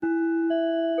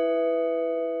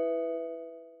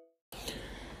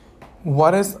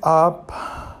What is up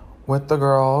with the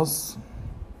girls?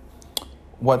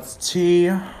 What's tea?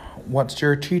 What's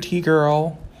your TT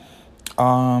girl?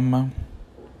 Um,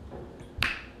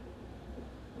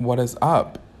 what is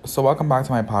up? So welcome back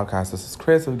to my podcast. This is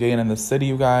Chris of Gay in the City,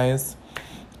 you guys.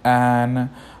 And I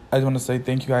just want to say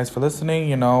thank you guys for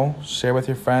listening. Share with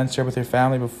your friends, share with your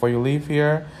family before you leave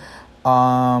here.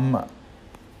 What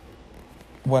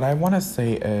I want to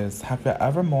say is, have you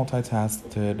ever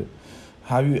multitasked?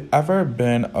 Have you ever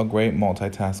been a great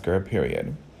multitasker,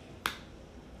 period?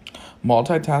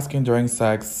 Multitasking during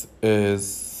sex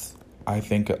is, I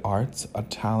think, an art, a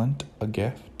talent, a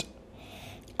gift.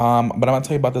 But I'm going to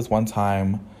tell you about this one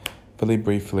time, really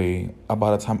briefly,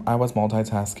 about a time I was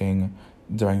multitasking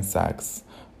during sex.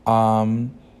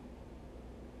 So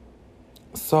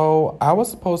I was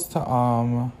supposed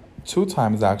to, 2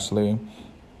 times actually,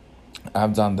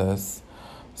 I've done this.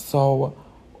 So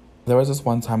there was this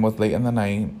one time, it was late in the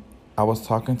night. I was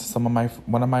talking to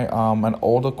an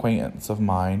old acquaintance of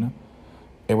mine.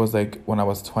 It was like when I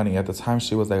was 20. At the time,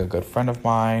 she was like a good friend of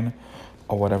mine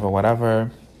or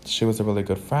whatever. She was a really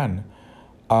good friend.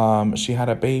 She had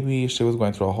a baby. She was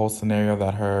going through a whole scenario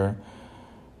that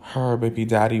her baby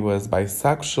daddy was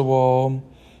bisexual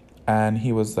and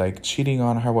he was like cheating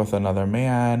on her with another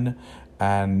man,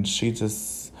 and she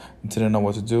just didn't know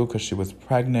what to do because she was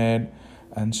pregnant.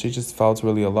 And she just felt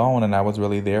really alone, and I was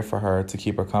really there for her to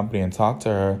keep her company and talk to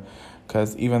her.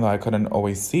 Because even though I couldn't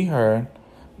always see her,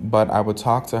 but I would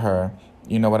talk to her.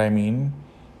 You know what I mean?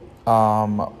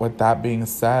 With that being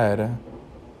said,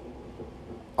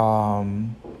 I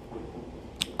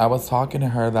was talking to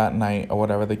her that night, or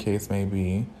whatever the case may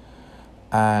be.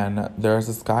 And there's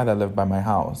this guy that lived by my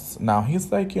house. Now,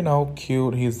 he's like,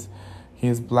 cute. He's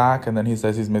black, and then he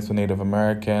says he's mixed with Native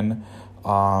American.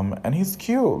 And he's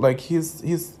cute. Like he's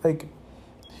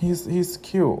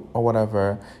cute or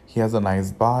whatever. He has a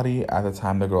nice body. At the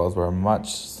time, the girls were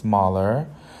much smaller,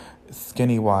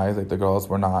 skinny wise. Like the girls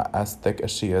were not as thick as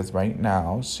she is right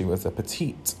now. She was a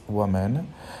petite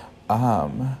woman.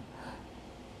 And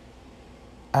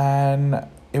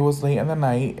it was late in the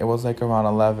night. It was like around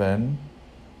 11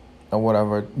 or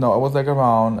whatever. No, it was like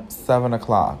around 7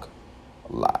 o'clock.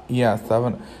 Yeah,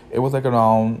 7. It was like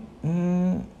around.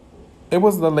 It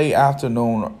was the late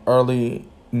afternoon, early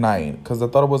night, because I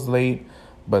thought it was late,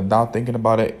 but now thinking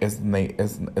about it, it's late.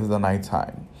 It's the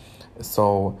nighttime.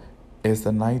 So it's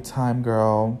the nighttime,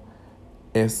 girl.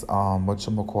 It's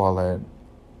whatchamacallit.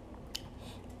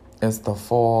 It's the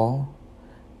fall,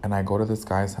 and I go to this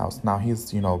guy's house. Now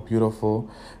he's beautiful,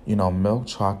 milk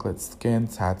chocolate skin,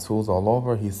 tattoos all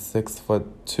over. He's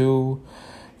 6'2",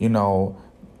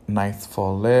 nice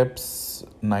full lips,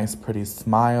 nice pretty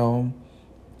smile.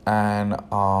 And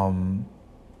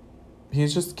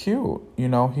he's just cute,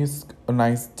 he's a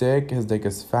nice dick. His dick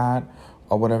is fat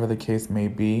or whatever the case may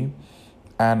be.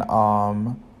 And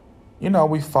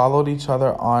we followed each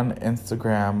other on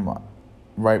Instagram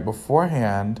right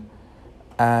beforehand.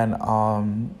 And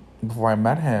before I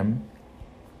met him,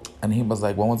 and he was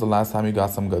like, when was the last time you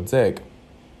got some good dick?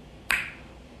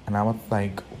 And I was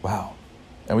like, wow.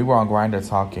 And we were on Grindr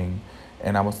talking,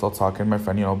 and I was still talking to my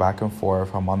friend, back and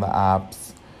forth. I'm on the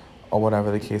apps or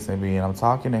whatever the case may be, and I'm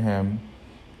talking to him,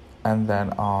 and then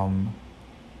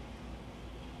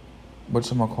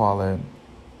whatchamacallit,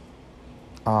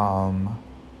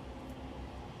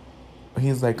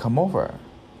 he's like, come over.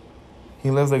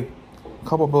 He lives like a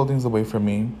couple buildings away from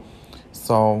me.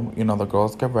 So, the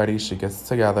girls get ready, she gets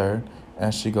together,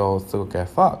 and she goes to get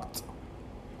fucked.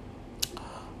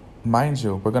 Mind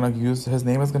you, his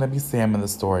name is gonna be Sam in the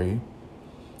story.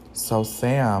 So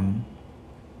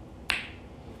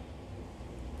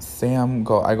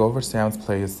I go over to Sam's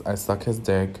place, I suck his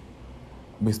dick,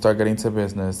 we start getting to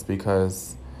business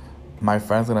because my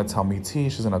friend's gonna tell me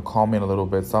tea, she's gonna call me in a little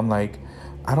bit, so I'm like,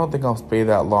 I don't think I'll stay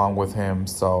that long with him,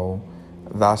 so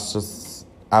that's just,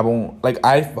 I won't, like,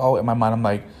 I felt in my mind, I'm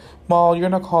like, well, you're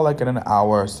gonna call like in an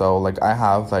hour, so like I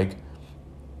have like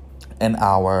an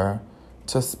hour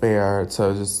to spare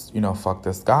to just, fuck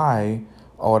this guy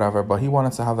or whatever, but he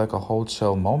wanted to have like a whole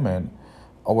chill moment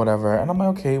or whatever, and I'm like,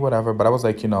 okay, whatever, but I was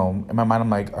like, in my mind, I'm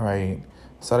like, all right,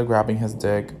 started grabbing his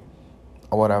dick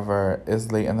or whatever.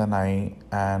 It's late in the night,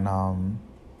 and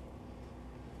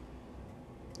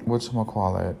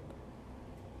whatchamacallit,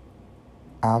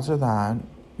 after that,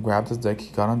 grabbed his dick,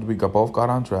 we both got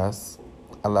undressed,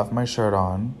 I left my shirt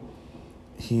on,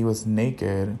 he was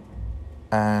naked,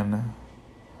 and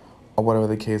or whatever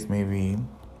the case may be,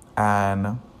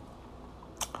 and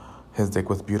his dick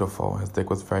was beautiful. His dick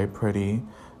was very pretty,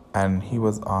 and he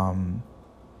was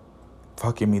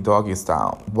fucking me doggy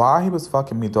style. While he was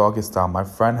fucking me doggy style, my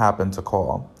friend happened to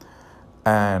call,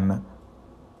 And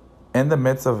in the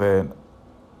midst of it,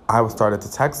 I started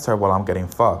to text her while I'm getting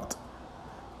fucked.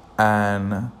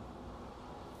 And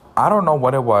I don't know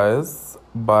what it was,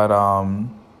 but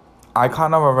I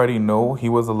kind of already knew he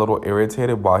was a little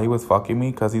irritated while he was fucking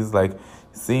me, because he's like,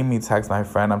 seeing me text my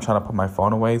friend, I'm trying to put my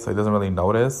phone away so he doesn't really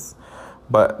notice.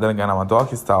 But then again, I'm a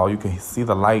doggy style. You can see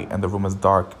the light and the room is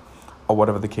dark, or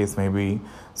whatever the case may be.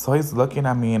 So he's looking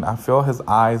at me and I feel his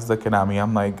eyes looking at me.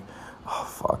 I'm like, oh,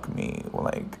 fuck me.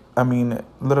 Like, I mean,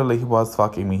 literally he was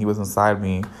fucking me. He was inside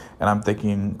me and I'm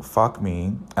thinking, fuck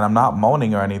me. And I'm not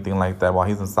moaning or anything like that while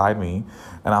he's inside me.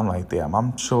 And I'm like, damn,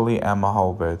 I'm truly am a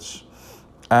hoe, bitch.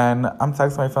 And I'm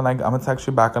texting my friend, like, I'm gonna text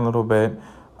you back in a little bit.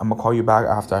 I'm gonna call you back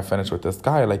after I finish with this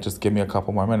guy. Like, just give me a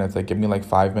couple more minutes. Like, give me like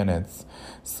 5 minutes.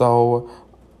 So,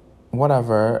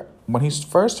 whatever. When he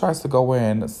first tries to go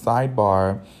in,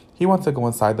 sidebar, he wants to go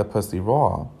inside the pussy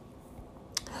raw.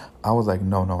 I was like,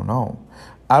 no, no, no.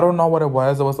 I don't know what it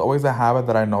was. It was always a habit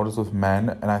that I noticed with men,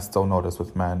 and I still notice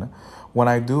with men. When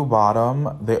I do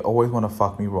bottom, they always want to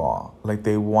fuck me raw. Like,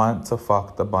 they want to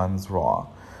fuck the buns raw.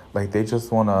 Like, they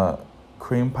just want to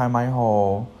cream pie my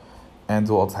hole and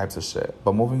do all types of shit.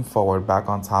 But moving forward, back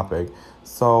on topic.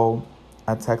 So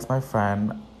I text my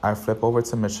friend. I flip over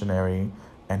to missionary,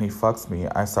 and he fucks me.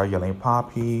 I start yelling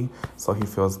 "Poppy," so he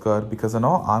feels good. Because in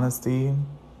all honesty,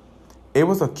 it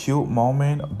was a cute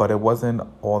moment, but it wasn't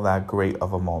all that great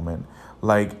of a moment.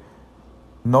 Like,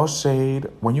 no shade.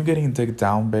 When you're getting dick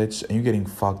down, bitch, and you're getting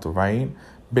fucked, right?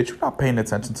 Bitch, you're not paying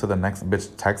attention to the next bitch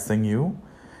texting you.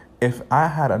 If I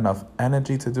had enough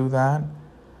energy to do that,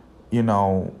 you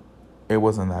know, it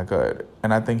wasn't that good.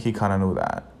 And I think he kind of knew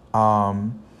that.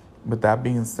 With that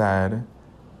being said,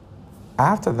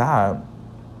 after that,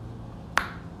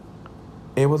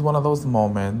 it was one of those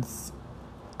moments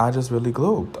I just really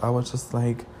glued. I was just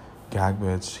like, gag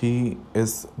bitch.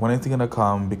 When is he gonna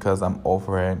come? Because I'm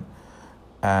over it.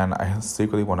 And I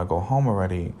secretly want to go home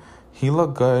already. He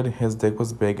looked good. His dick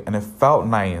was big. And it felt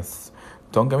nice.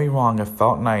 Don't get me wrong. It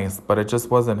felt nice. But it just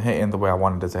wasn't hitting the way I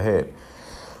wanted it to hit.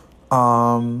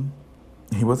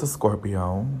 He was a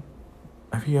Scorpio.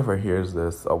 If he ever hears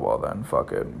this, oh well then,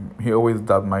 fuck it. He always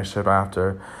dubbed my shit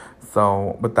after.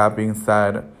 So, with that being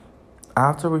said,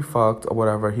 after we fucked or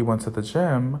whatever, he went to the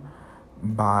gym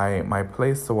by my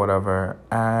place or whatever.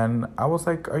 And I was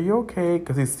like, are you okay?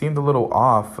 Because he seemed a little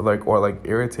off, like, or like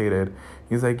irritated.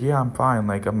 He's like, yeah, I'm fine.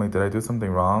 Like, I'm like, did I do something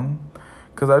wrong?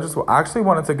 Because I just actually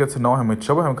wanted to get to know him and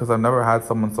chill with him, because I've never had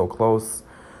someone so close,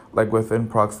 like within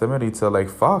proximity to like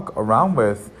fuck around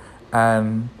with.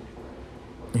 And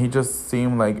he just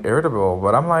seemed like irritable.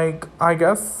 But I'm like, I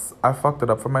guess I fucked it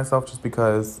up for myself just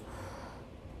because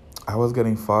I was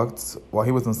getting fucked while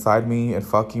he was inside me and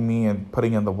fucking me and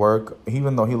putting in the work.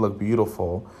 Even though he looked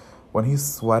beautiful, when he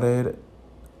sweated,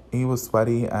 he was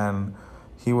sweaty, and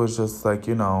he was just like,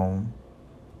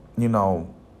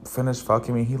 finished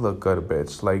fucking me. He looked good,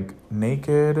 bitch. Like,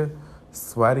 naked,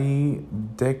 sweaty,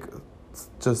 dick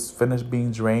just finished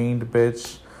being drained,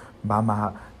 bitch, by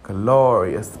my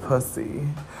glorious pussy.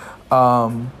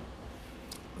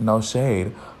 No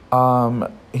shade.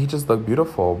 He just looked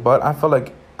beautiful. But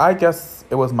I guess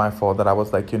it was my fault that I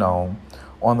was like,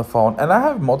 on the phone. And I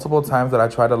have multiple times that I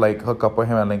tried to like hook up with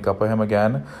him and link up with him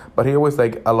again. But he always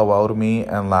like LOL'd me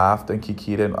and laughed and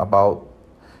kikied about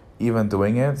even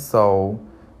doing it. So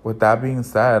with that being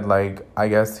said, like, I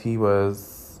guess he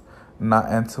was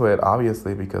not into it,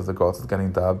 obviously, because the girls is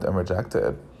getting dubbed and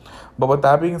rejected. But with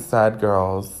that being said,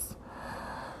 girls,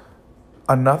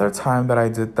 another time that I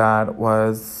did that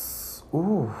was,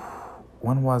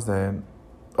 when was it?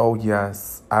 Oh,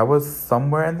 yes. I was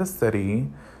somewhere in the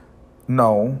city.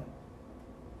 No.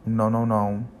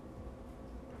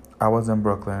 I was in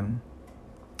Brooklyn.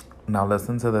 Now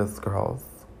listen to this, girls.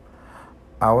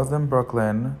 I was in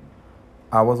Brooklyn.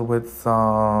 I was with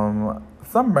some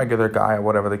regular guy, or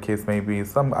whatever the case may be.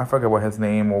 I forget what his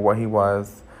name or what he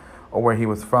was or where he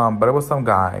was from, but it was some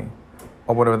guy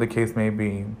or whatever the case may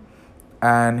be.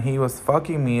 And he was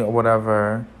fucking me or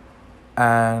whatever.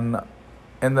 And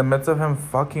in the midst of him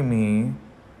fucking me,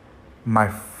 my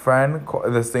friend,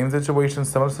 the same situation,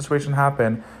 similar situation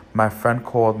happened. My friend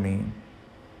called me.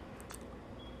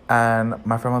 And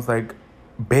my friend was like,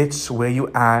 bitch, where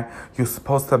you at? You're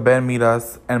supposed to meet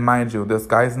us. And mind you, this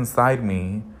guy's inside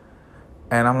me.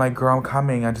 And I'm like, girl, I'm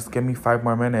coming. And just give me 5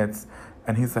 more minutes.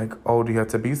 And he's like, oh, do you have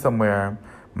to be somewhere?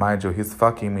 Mind you, he's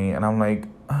fucking me. And I'm like,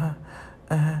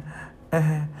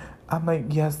 I'm like,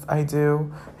 yes, I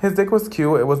do. His dick was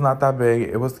cute. It was not that big.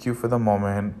 It was cute for the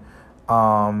moment.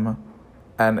 And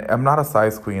I'm not a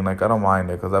size queen. Like, I don't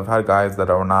mind it, because I've had guys that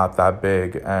are not that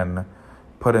big, and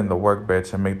put in the work,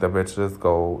 bitch, and make the bitch just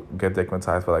go get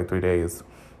dickmatized for like 3 days.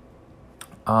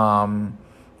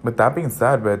 With that being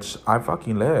said, bitch, I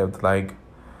fucking lived. Like,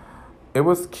 it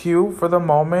was cute for the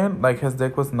moment. Like, his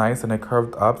dick was nice and it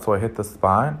curved up, so it hit the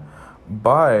spot.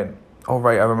 But, oh,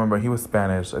 right, I remember he was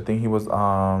Spanish. I think he was,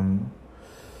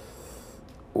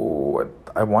 ooh,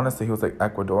 I want to say he was like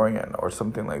Ecuadorian or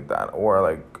something like that.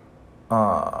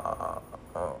 Uh,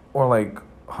 or like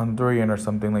Honduran or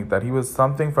something like that. He was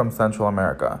something from Central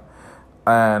America.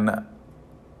 And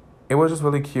it was just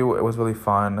really cute. It was really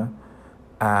fun.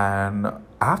 And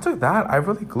after that, I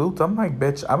really glued. I'm like,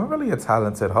 bitch, I'm really a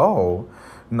talented hoe.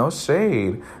 No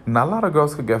shade. Not a lot of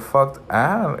girls could get fucked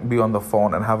and be on the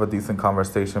phone and have a decent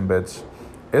conversation, bitch.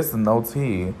 It's no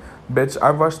tea. Bitch, I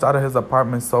rushed out of his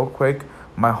apartment so quick,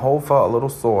 my hole felt a little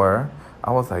sore.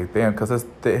 I was like, damn, because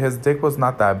his dick was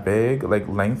not that big, like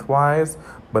lengthwise,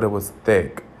 but it was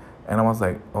thick. And I was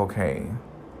like, okay,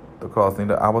 the girls need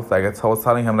to, I was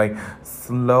telling him, like,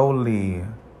 slowly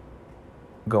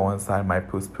go inside my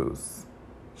poos.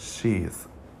 She's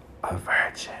a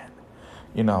virgin,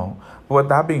 you know. But with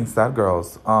that being said,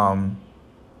 girls,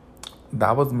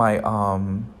 that was my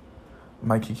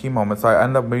kiki moment. So I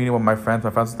ended up meeting with my friends.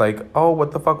 My friends was like, oh,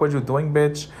 what the fuck were you doing,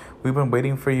 bitch? We've been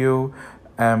waiting for you,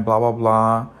 and blah blah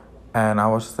blah. And I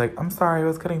was just like, I'm sorry, I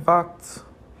was getting fucked.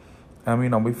 And you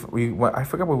know, we went, I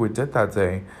forgot what we did that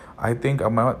day. I think I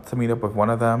went to meet up with one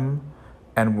of them,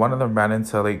 and one of them ran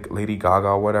into like Lady Gaga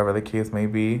or whatever the case may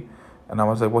be. And I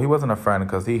was like, well, he wasn't a friend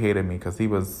because he hated me because he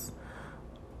was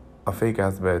a fake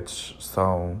ass bitch.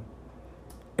 So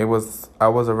I was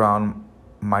around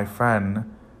my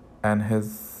friend, and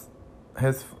his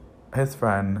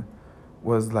friend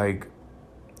was like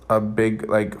a big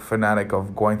like fanatic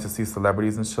of going to see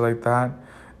celebrities and shit like that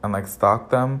and like stalk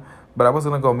them. But I was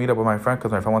gonna go meet up with my friend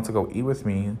because my friend wanted to go eat with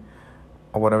me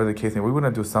or whatever the case may be. We were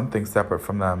gonna do something separate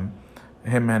from them,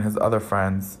 him and his other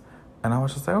friends. And I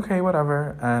was just like, okay,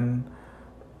 whatever. And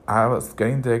I was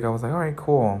getting dick. I was like, all right,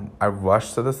 cool. I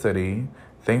rushed to the city.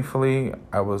 Thankfully,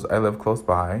 I live close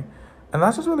by. And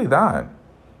that's just really that.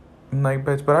 I'm like,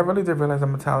 bitch, but I really did realize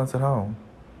I'm a talented hoe.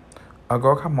 A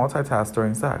girl can multitask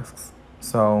during sex.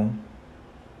 So,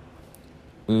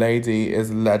 lady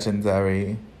is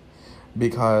legendary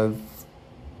because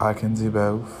I can do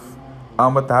both.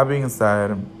 With that being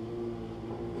said,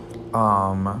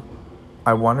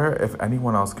 I wonder if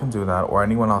anyone else can do that or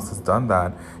anyone else has done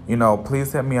that. You know,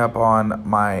 please hit me up on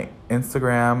my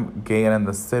Instagram, Gay and in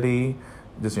the City.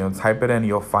 Just, you know, type it in.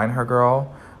 You'll find her,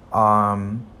 girl.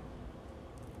 On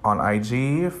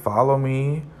IG, follow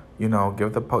me. You know,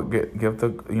 give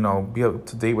the you know, be up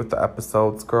to date with the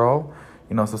episodes, girl.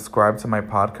 You know, subscribe to my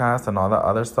podcast and all that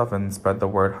other stuff and spread the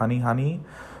word, honey.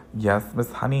 Yes,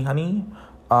 Miss Honey.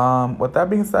 With that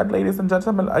being said, ladies and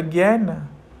gentlemen, again,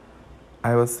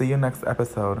 I will see you next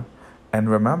episode. And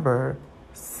remember,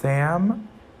 Sam,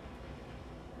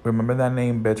 remember that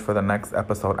name, bitch, for the next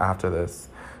episode after this.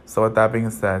 So with that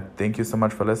being said, thank you so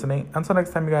much for listening. Until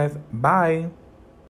next time, you guys, bye.